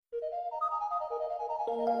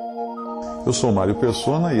Eu sou Mário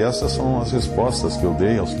Persona e essas são as respostas que eu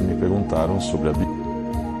dei aos que me perguntaram sobre a Bíblia.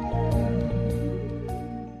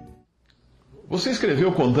 Você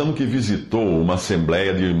escreveu contando que visitou uma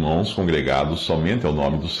assembleia de irmãos congregados somente ao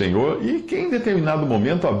nome do Senhor e que em determinado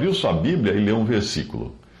momento abriu sua Bíblia e leu um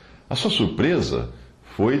versículo. A sua surpresa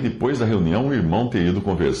foi, depois da reunião, um irmão ter ido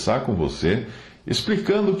conversar com você,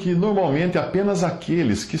 explicando que normalmente apenas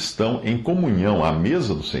aqueles que estão em comunhão à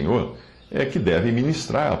mesa do Senhor é que devem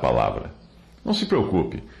ministrar a palavra. Não se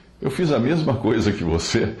preocupe, eu fiz a mesma coisa que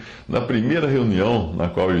você na primeira reunião na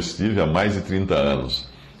qual eu estive há mais de 30 anos.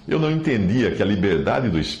 Eu não entendia que a liberdade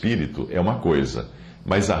do Espírito é uma coisa,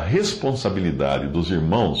 mas a responsabilidade dos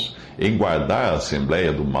irmãos em guardar a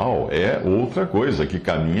Assembleia do mal é outra coisa, que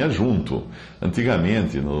caminha junto.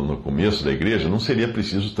 Antigamente, no começo da igreja, não seria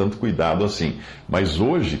preciso tanto cuidado assim. Mas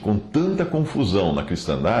hoje, com tanta confusão na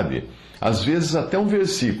cristandade, às vezes até um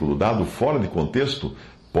versículo dado fora de contexto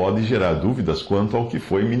pode gerar dúvidas quanto ao que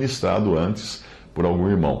foi ministrado antes por algum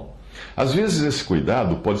irmão. Às vezes esse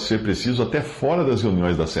cuidado pode ser preciso até fora das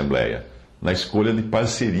reuniões da Assembleia, na escolha de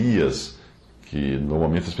parcerias que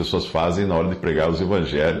normalmente as pessoas fazem na hora de pregar o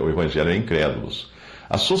Evangelho a incrédulos.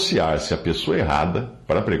 Associar-se à pessoa errada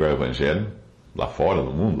para pregar o Evangelho, lá fora,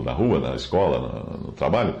 no mundo, na rua, na escola, no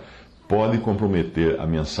trabalho, pode comprometer a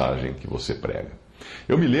mensagem que você prega.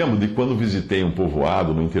 Eu me lembro de quando visitei um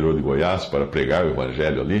povoado no interior de Goiás para pregar o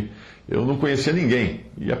Evangelho ali. Eu não conhecia ninguém.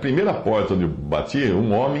 E a primeira porta onde eu bati,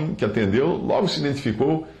 um homem que atendeu logo se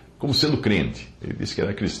identificou como sendo crente. Ele disse que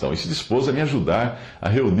era cristão e se dispôs a me ajudar a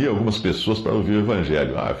reunir algumas pessoas para ouvir o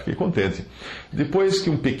Evangelho. Eu fiquei contente. Depois que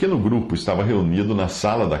um pequeno grupo estava reunido na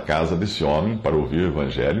sala da casa desse homem para ouvir o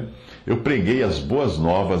Evangelho, eu preguei as boas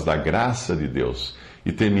novas da graça de Deus.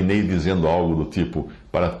 E terminei dizendo algo do tipo: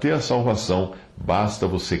 para ter a salvação, basta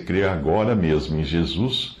você crer agora mesmo em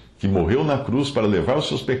Jesus, que morreu na cruz para levar os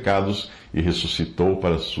seus pecados e ressuscitou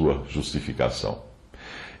para a sua justificação.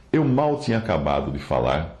 Eu mal tinha acabado de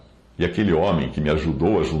falar, e aquele homem que me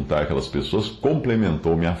ajudou a juntar aquelas pessoas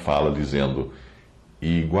complementou minha fala dizendo: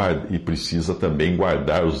 e precisa também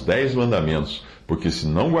guardar os 10 mandamentos, porque se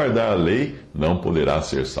não guardar a lei, não poderá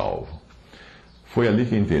ser salvo. Foi ali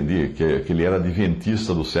que entendi que ele era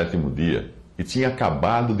adventista do 7º dia e tinha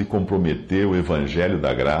acabado de comprometer o Evangelho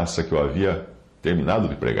da graça que eu havia terminado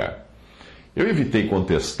de pregar. Eu evitei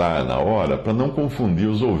contestar na hora para não confundir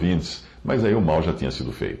os ouvintes, mas aí o mal já tinha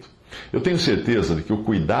sido feito. Eu tenho certeza de que o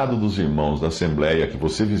cuidado dos irmãos da Assembleia que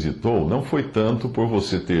você visitou não foi tanto por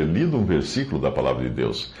você ter lido um versículo da Palavra de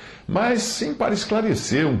Deus, mas sim para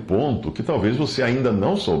esclarecer um ponto que talvez você ainda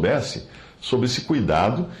não soubesse sobre esse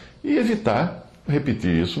cuidado e evitar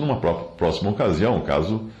repetir isso numa próxima ocasião,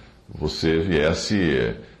 caso você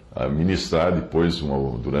viesse a ministrar depois,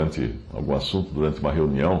 durante algum assunto, durante uma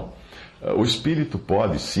reunião. O Espírito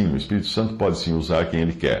Santo pode sim usar quem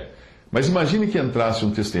Ele quer. Mas imagine que entrasse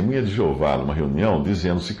um testemunha de Jeová numa reunião,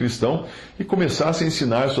 dizendo-se cristão, e começasse a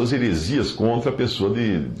ensinar suas heresias contra a pessoa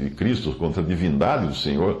de Cristo, contra a divindade do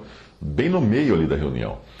Senhor, bem no meio ali da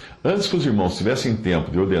reunião. Antes que os irmãos tivessem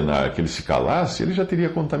tempo de ordenar que ele se calasse, ele já teria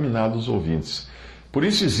contaminado os ouvintes. Por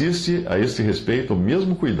isso existe, a este respeito, o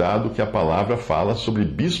mesmo cuidado que a palavra fala sobre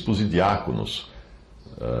bispos e diáconos,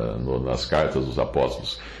 nas cartas dos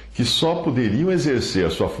apóstolos, que só poderiam exercer a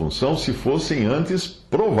sua função se fossem antes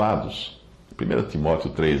provados. 1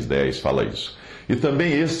 Timóteo 3,10 fala isso. E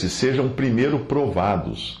também estes sejam primeiro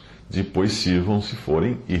provados, depois sirvam se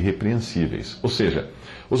forem irrepreensíveis. Ou seja,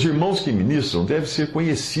 os irmãos que ministram devem ser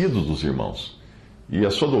conhecidos dos irmãos. E a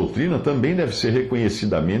sua doutrina também deve ser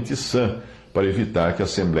reconhecidamente sã, para evitar que a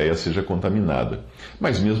Assembleia seja contaminada.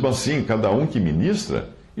 Mas mesmo assim, cada um que ministra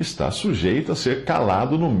está sujeito a ser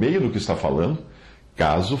calado no meio do que está falando,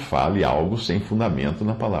 caso fale algo sem fundamento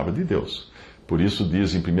na palavra de Deus. Por isso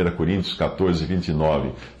diz em 1 Coríntios 14, 29,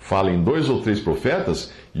 falem 2 ou 3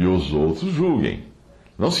 profetas e os outros julguem.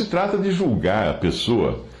 Não se trata de julgar a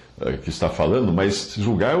pessoa que está falando, mas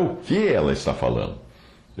julgar o que ela está falando.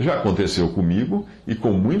 Já aconteceu comigo e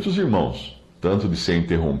com muitos irmãos, tanto de ser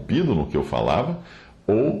interrompido no que eu falava,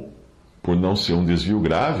 ou, por não ser um desvio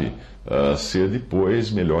grave, ser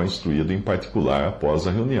depois melhor instruído em particular após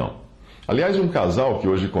a reunião. Aliás, um casal que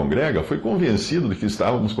hoje congrega foi convencido de que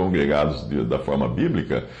estávamos congregados da forma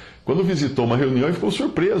bíblica quando visitou uma reunião e ficou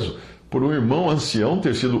surpreso por um irmão ancião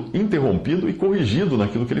ter sido interrompido e corrigido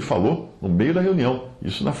naquilo que ele falou no meio da reunião,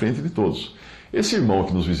 isso na frente de todos. Esse irmão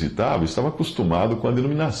que nos visitava estava acostumado com a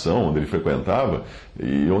denominação onde ele frequentava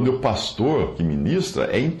e onde o pastor que ministra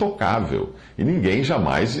é intocável. E ninguém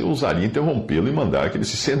jamais ousaria interrompê-lo e mandar que ele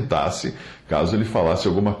se sentasse caso ele falasse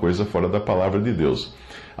alguma coisa fora da palavra de Deus.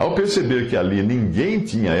 Ao perceber que ali ninguém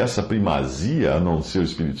tinha essa primazia a não ser o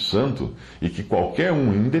Espírito Santo, e que qualquer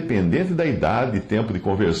um, independente da idade e tempo de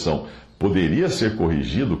conversão, poderia ser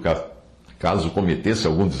corrigido caso cometesse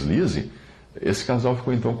algum deslize, esse casal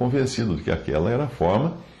ficou então convencido de que aquela era a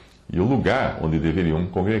forma e o lugar onde deveriam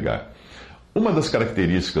congregar. Uma das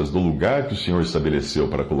características do lugar que o Senhor estabeleceu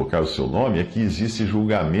para colocar o seu nome é que existe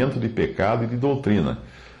julgamento de pecado e de doutrina.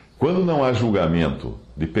 Quando não há julgamento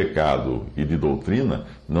de pecado e de doutrina,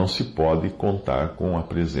 não se pode contar com a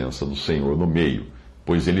presença do Senhor no meio,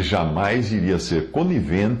 pois ele jamais iria ser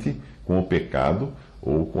conivente com o pecado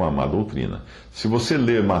ou com a má doutrina. Se você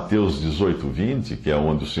ler Mateus 18:20, que é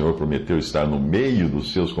onde o Senhor prometeu estar no meio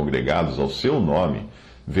dos seus congregados ao seu nome,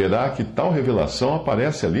 verá que tal revelação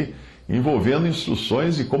aparece ali, envolvendo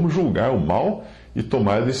instruções de como julgar o mal e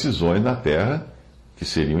tomar decisões na terra, que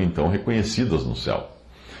seriam então reconhecidas no céu.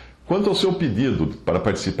 Quanto ao seu pedido para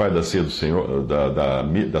participar da ceia do Senhor,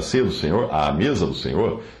 da ceia do Senhor, à mesa do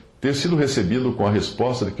Senhor, ter sido recebido com a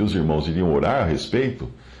resposta de que os irmãos iriam orar a respeito,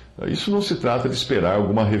 isso não se trata de esperar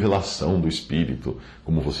alguma revelação do Espírito,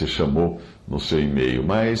 como você chamou no seu e-mail,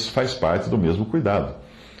 mas faz parte do mesmo cuidado.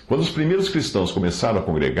 Quando os primeiros cristãos começaram a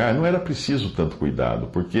congregar, não era preciso tanto cuidado,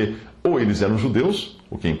 porque ou eles eram judeus,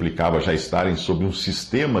 o que implicava já estarem sob um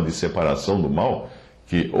sistema de separação do mal,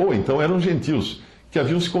 ou então eram gentios, que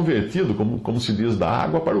haviam se convertido, como se diz, da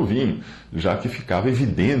água para o vinho, já que ficava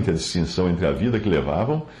evidente a distinção entre a vida que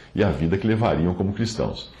levavam e a vida que levariam como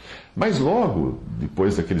cristãos. Mas logo,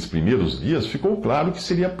 depois daqueles primeiros dias, ficou claro que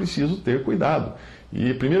seria preciso ter cuidado.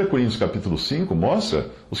 E 1 Coríntios capítulo 5 mostra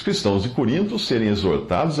os cristãos de Corinto serem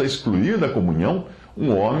exortados a excluir da comunhão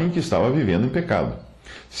um homem que estava vivendo em pecado.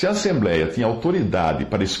 Se a Assembleia tinha autoridade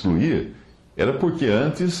para excluir, era porque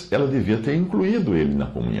antes ela devia ter incluído ele na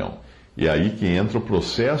comunhão. E é aí que entra o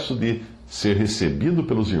processo de ser recebido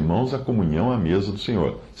pelos irmãos à comunhão à mesa do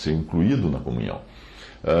Senhor, ser incluído na comunhão.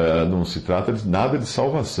 Não se trata de nada de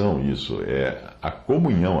salvação, isso é a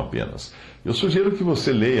comunhão apenas. Eu sugiro que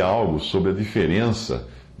você leia algo sobre a diferença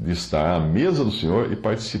de estar à mesa do Senhor e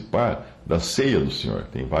participar da ceia do Senhor.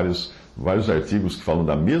 Tem vários artigos que falam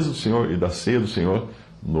da mesa do Senhor e da ceia do Senhor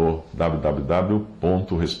no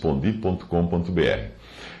www.respondi.com.br.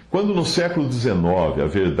 Quando no século XIX a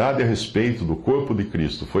verdade a respeito do corpo de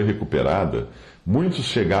Cristo foi recuperada, muitos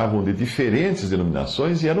chegavam de diferentes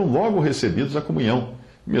denominações e eram logo recebidos à comunhão.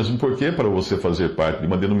 Mesmo porque, para você fazer parte de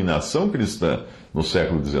uma denominação cristã no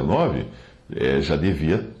século XIX, já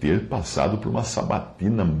devia ter passado por uma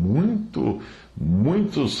sabatina muito,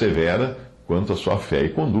 muito severa quanto à sua fé e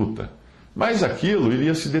conduta. Mas aquilo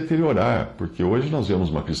iria se deteriorar, porque hoje nós vemos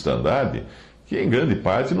uma cristandade que, em grande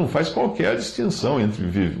parte, não faz qualquer distinção entre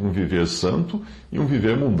um viver santo e um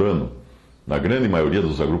viver mundano. Na grande maioria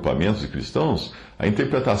dos agrupamentos de cristãos, a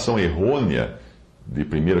interpretação errônea de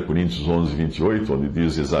 1 Coríntios 11:28, onde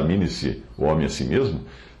diz: examine-se o homem a si mesmo,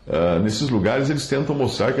 nesses lugares eles tentam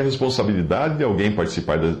mostrar que a responsabilidade de alguém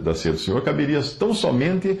participar da ceia do Senhor caberia tão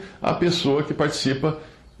somente à pessoa que participa,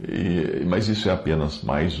 mas isso é apenas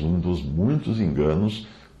mais um dos muitos enganos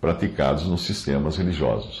praticados nos sistemas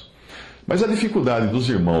religiosos. Mas a dificuldade dos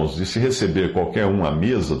irmãos de se receber qualquer um à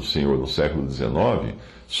mesa do Senhor no século XIX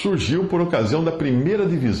surgiu por ocasião da primeira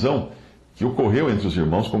divisão que ocorreu entre os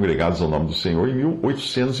irmãos congregados ao nome do Senhor em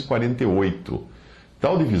 1848.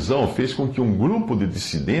 Tal divisão fez com que um grupo de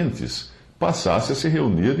dissidentes passasse a se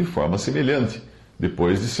reunir de forma semelhante,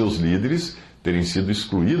 depois de seus líderes terem sido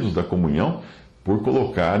excluídos da comunhão por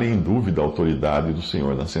colocarem em dúvida a autoridade do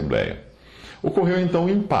Senhor na Assembleia. Ocorreu então um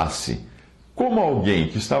impasse. Como alguém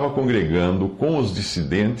que estava congregando com os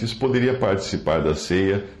dissidentes poderia participar da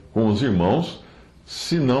ceia com os irmãos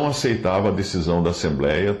se não aceitava a decisão da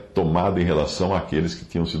Assembleia tomada em relação àqueles que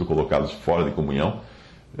tinham sido colocados fora de comunhão,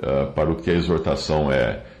 para o que a exortação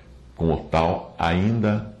é: com o tal,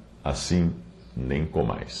 ainda assim nem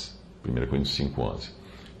comais. 1 Coríntios 5:11.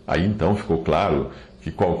 Aí então ficou claro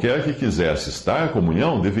que qualquer que quisesse estar em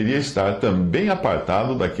comunhão deveria estar também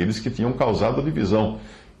apartado daqueles que tinham causado a divisão.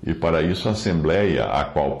 E para isso a Assembleia, a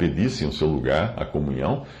qual pedissem o seu lugar, a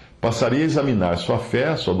comunhão, passaria a examinar sua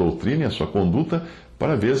fé, sua doutrina e a sua conduta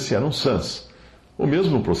para ver se eram sãs. O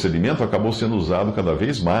mesmo procedimento acabou sendo usado cada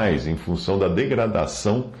vez mais em função da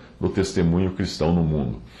degradação do testemunho cristão no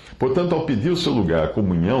mundo. Portanto, ao pedir o seu lugar à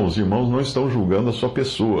comunhão, os irmãos não estão julgando a sua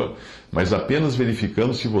pessoa, mas apenas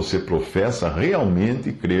verificando se você professa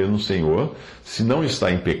realmente crer no Senhor, se não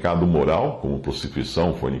está em pecado moral, como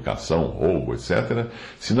prostituição, fornicação, roubo, etc.,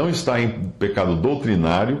 se não está em pecado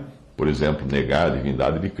doutrinário, por exemplo, negar a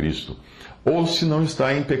divindade de Cristo, ou se não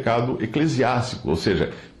está em pecado eclesiástico, ou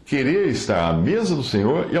seja, querer estar à mesa do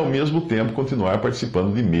Senhor e ao mesmo tempo continuar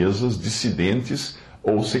participando de mesas dissidentes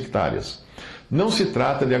ou sectárias. Não se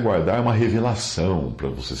trata de aguardar uma revelação para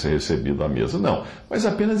você ser recebido à mesa, não, mas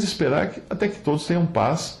apenas esperar até que todos tenham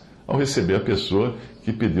paz ao receber a pessoa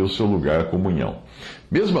que pediu o seu lugar à comunhão.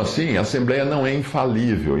 Mesmo assim, a Assembleia não é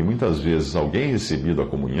infalível e muitas vezes alguém recebido à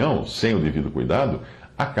comunhão, sem o devido cuidado,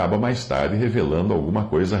 acaba mais tarde revelando alguma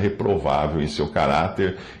coisa reprovável em seu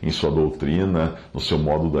caráter, em sua doutrina, no seu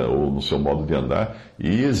modo de andar,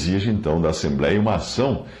 e exige então da Assembleia uma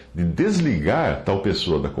ação de desligar tal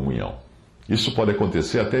pessoa da comunhão. Isso pode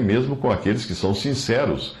acontecer até mesmo com aqueles que são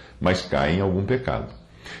sinceros, mas caem em algum pecado.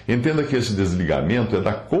 Entenda que esse desligamento é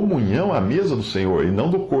da comunhão à mesa do Senhor e não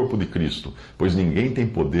do corpo de Cristo, pois ninguém tem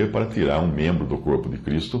poder para tirar um membro do corpo de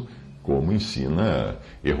Cristo, como ensina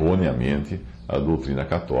erroneamente a doutrina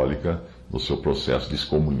católica no seu processo de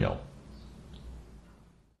excomunhão.